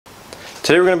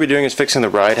Today we're going to be doing is fixing the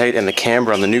ride height and the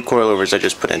camber on the new coilovers I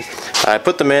just put in. I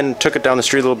put them in, took it down the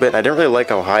street a little bit, and I didn't really like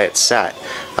how high it sat.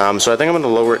 So I think I'm going to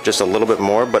lower it just a little bit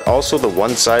more, but also the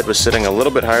one side was sitting a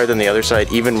little bit higher than the other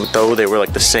side, even though they were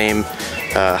like the same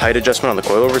height adjustment on the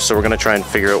coilovers, so we're going to try and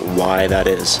figure out why that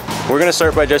is. We're going to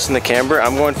start by adjusting the camber.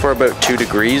 I'm going for about 2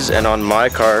 degrees, and on my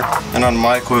car, and on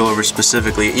my coilover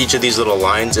specifically, each of these little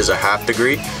lines is a ½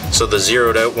 degree. So the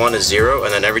zeroed out one is 0,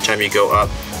 and then every time you go up,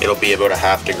 it'll be about a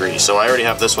 ½ degree. So I already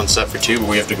have this one set for 2, but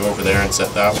we have to go over there and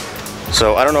set that one.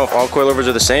 So I don't know if all coilovers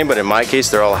are the same, but in my case,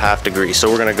 they're all a ½ degree. So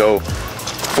we're gonna go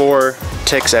 4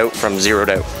 ticks out from zeroed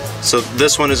out. So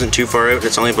this one isn't too far out.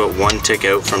 It's only about 1 tick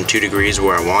out from 2 degrees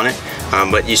where I want it.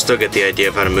 But you still get the idea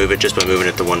of how to move it just by moving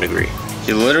it to 1 degree.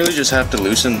 You literally just have to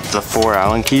loosen the 4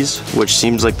 Allen keys, which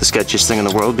seems like the sketchiest thing in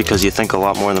the world because you think a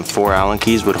lot more than 4 Allen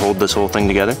keys would hold this whole thing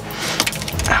together.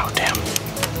 Ow, damn.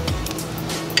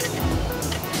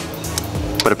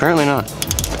 But apparently not.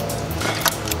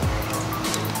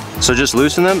 So just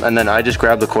loosen them, and then I just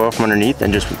grab the coil from underneath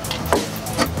and just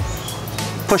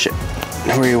push it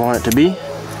where you want it to be.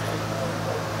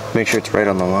 Make sure it's right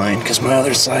on the line, because my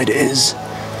other side is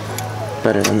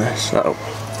better than this. Uh-oh.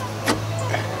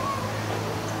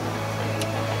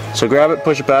 So grab it,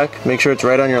 push it back, make sure it's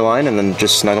right on your line, and then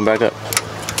just snug them back up.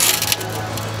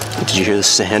 Did you hear the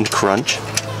sand crunch?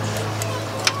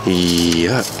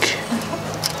 Yuck.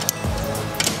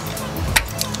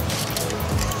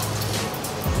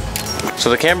 So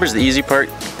the camber is the easy part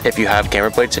if you have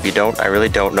camber plates. If you don't, I really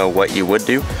don't know what you would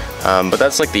do. But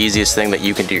that's like the easiest thing that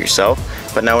you can do yourself.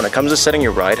 But now when it comes to setting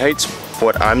your ride heights,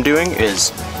 what I'm doing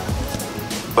is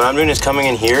coming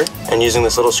in here and using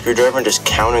this little screwdriver and just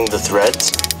counting the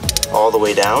threads all the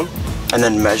way down, and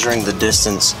then measuring the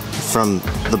distance from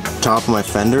the top of my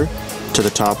fender to the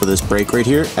top of this brake right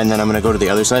here, and then I'm gonna go to the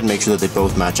other side and make sure that they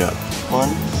both match up. 1,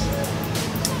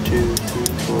 2, 3,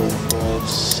 4, 5,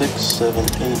 6, 7,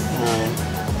 8, 9,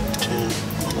 10,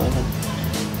 11,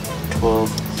 12,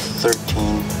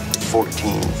 13,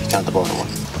 14, if you count the bottom one.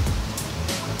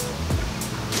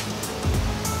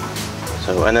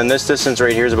 So, and then this distance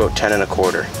right here is about 10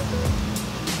 1/4.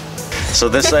 So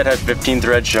this side has 15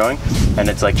 threads showing, and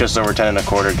it's like just over 10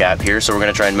 1/4 gap here, so we're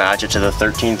gonna try and match it to the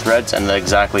 13 threads and the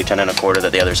exactly 10 1/4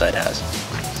 that the other side has.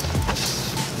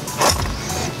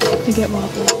 I get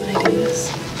wobbly when I do this.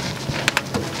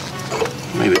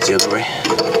 Maybe it's the other way.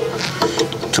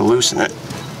 To loosen it.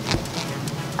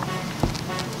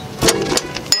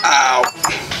 Ow!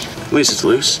 At least it's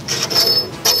loose.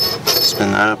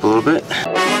 Spin that up a little bit.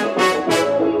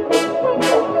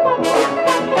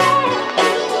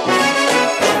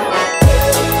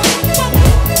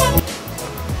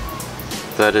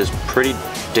 That is pretty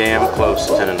damn close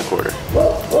to 10 1/4.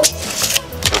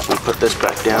 So if we put this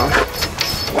back down.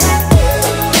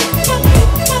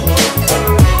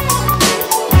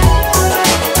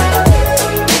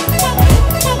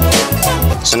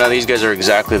 So now these guys are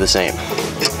exactly the same.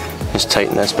 Just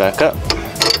tighten this back up.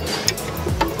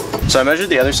 So I measured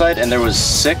the other side and there was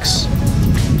 6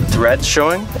 threads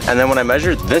showing, and then when I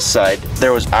measured this side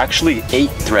there was actually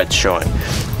 8 threads showing,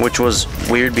 which was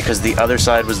weird because the other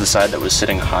side was the side that was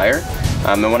sitting higher.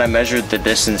 And when I measured the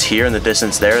distance here and the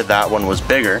distance there, that one was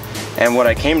bigger. And what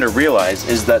I came to realize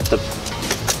is that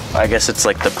I guess it's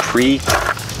like the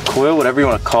pre-coil, whatever you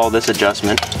want to call this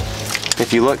adjustment.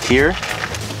 If you look here,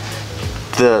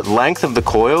 the length of the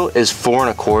coil is 4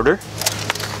 1/4.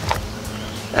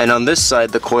 And on this side,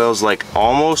 the coil is like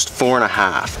almost 4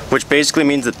 1/2, which basically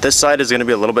means that this side is going to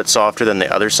be a little bit softer than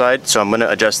the other side. So I'm going to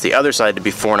adjust the other side to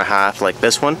be 4 1/2 like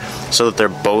this one, so that they're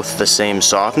both the same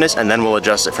softness, and then we'll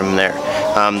adjust it from there.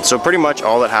 So pretty much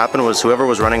all that happened was whoever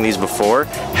was running these before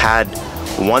had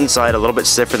one side a little bit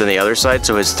stiffer than the other side,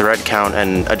 so his thread count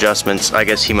and adjustments, I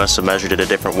guess he must have measured it a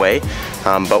different way.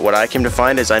 But what I came to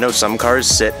find is I know some cars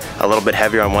sit a little bit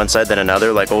heavier on one side than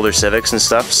another, like older Civics and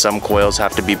stuff. Some coils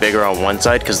have to be bigger on one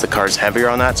side because the car's heavier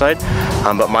on that side.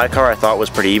 But my car I thought was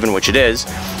pretty even, which it is.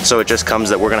 So it just comes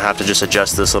that we're gonna have to just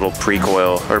adjust this little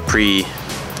pre-coil, or I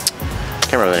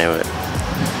can't remember the name of it.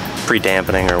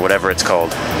 Pre-dampening or whatever it's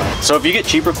called. So if you get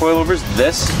cheaper coilovers,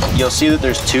 you'll see that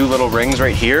there's 2 little rings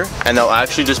right here, and they'll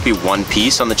actually just be one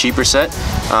piece on the cheaper set.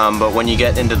 But when you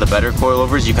get into the better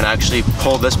coilovers, you can actually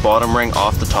pull this bottom ring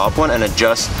off the top one and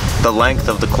adjust the length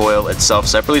of the coil itself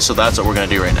separately. So that's what we're gonna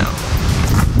do right now.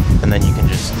 And then you can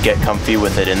just get comfy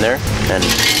with it in there. And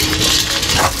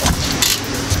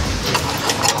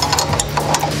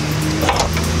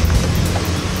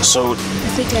so I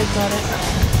think I got it.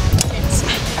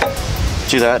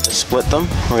 Do that to split them.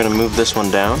 We're going to move this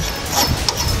one down.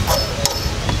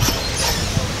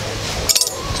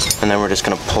 And then we're just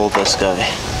going to pull this guy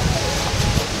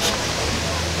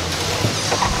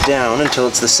down until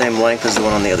it's the same length as the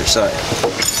one on the other side.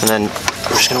 And then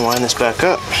we're just gonna wind this back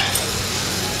up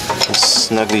and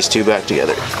snug these two back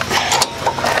together.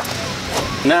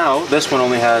 Now, this one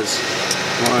only has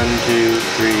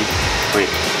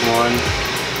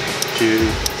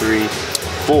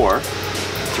 4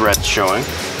 threads showing.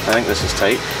 I think this is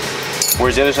tight.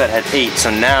 Whereas the other side had 8, so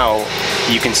now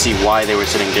you can see why they were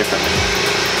sitting differently.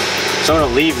 So I'm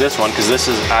gonna leave this one because this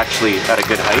is actually at a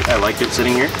good height. I like it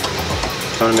sitting here.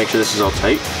 So I'm gonna make sure this is all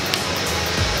tight.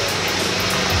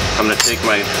 I'm gonna take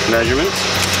my measurements.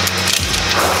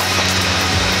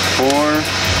 4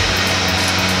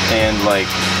 and like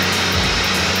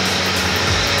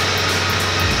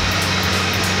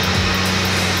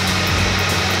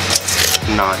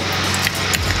 9.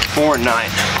 4 and 9.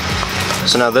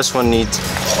 So now this one needs a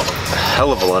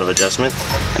hell of a lot of adjustment,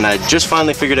 and I just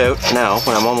finally figured out now,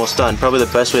 when I'm almost done, probably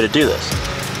the best way to do this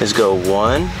is go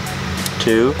 1,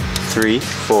 2, 3,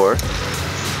 4,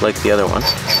 like the other one.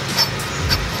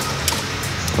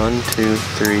 1, 2,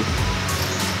 3,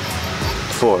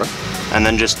 4, and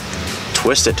then just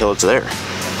twist it till it's there.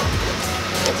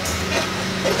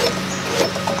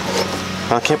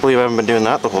 I can't believe I haven't been doing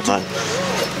that the whole time.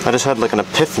 I just had like an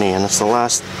epiphany, and it's the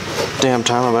last damn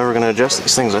time I'm ever gonna adjust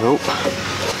these things, I hope.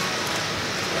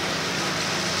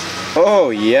 Oh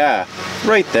yeah,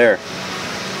 right there.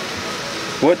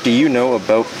 What do you know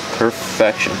about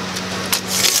perfection?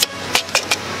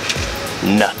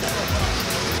 Nothing.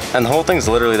 And the whole thing's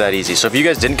literally that easy. So if you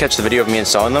guys didn't catch the video of me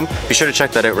installing them, be sure to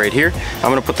check that out right here. I'm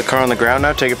gonna put the car on the ground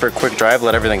now, take it for a quick drive,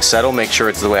 let everything settle, make sure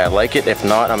it's the way I like it. If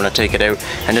not, I'm gonna take it out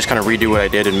and just kind of redo what I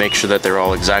did and make sure that they're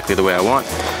all exactly the way I want.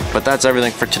 But that's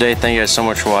everything for today. Thank you guys so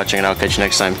much for watching, and I'll catch you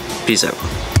next time. Peace out.